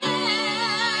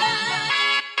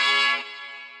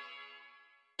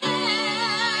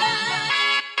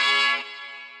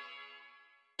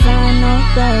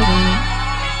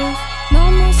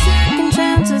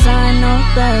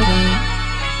better.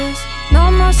 There's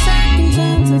no more second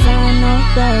chances, I know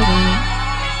better.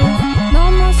 There's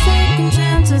no more second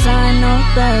chances, I know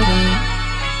better.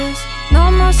 There's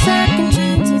no more second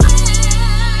chances.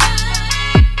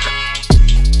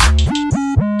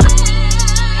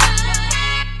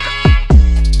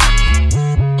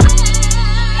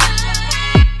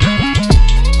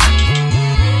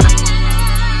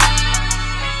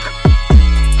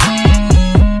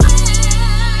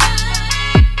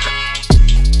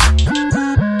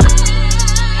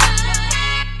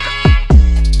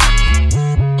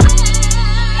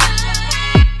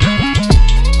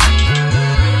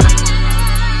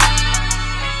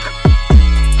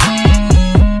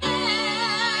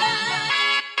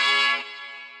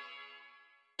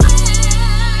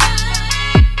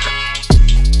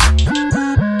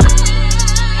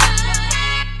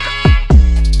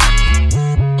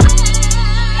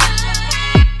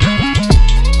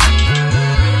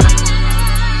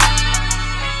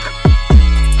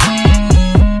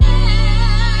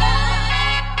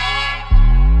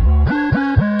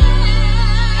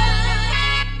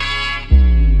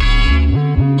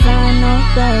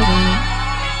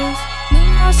 There's no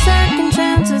more second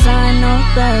chances, I know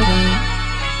better.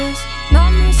 There's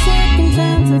no more second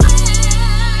chances.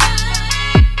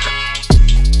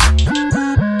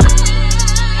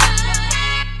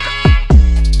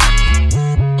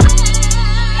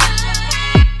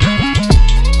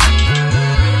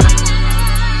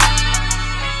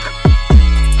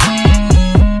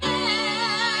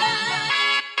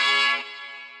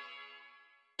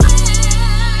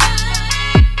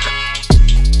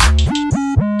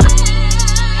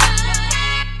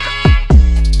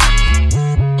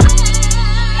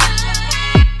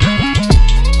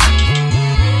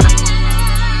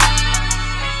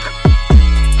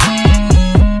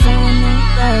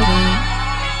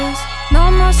 No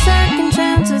more second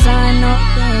chances, I know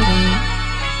better.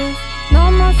 There's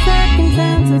no more second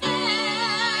chances.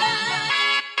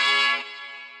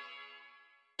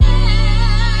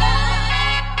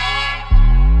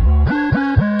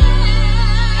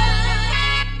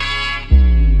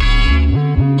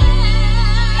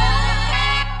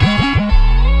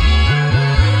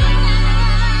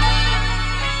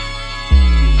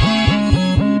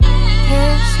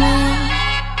 Kiss me,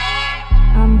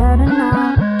 I'm better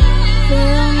now.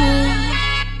 Feel me,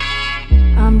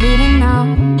 I'm beating now.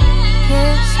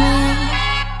 Kiss me,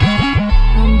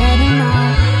 I'm better now.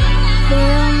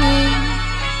 Feel me,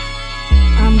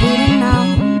 I'm beating now.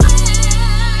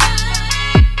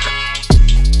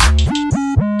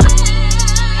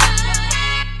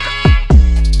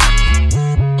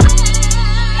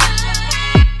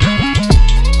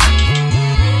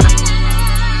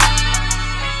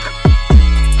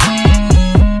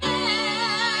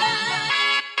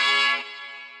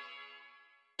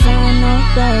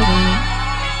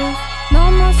 Better.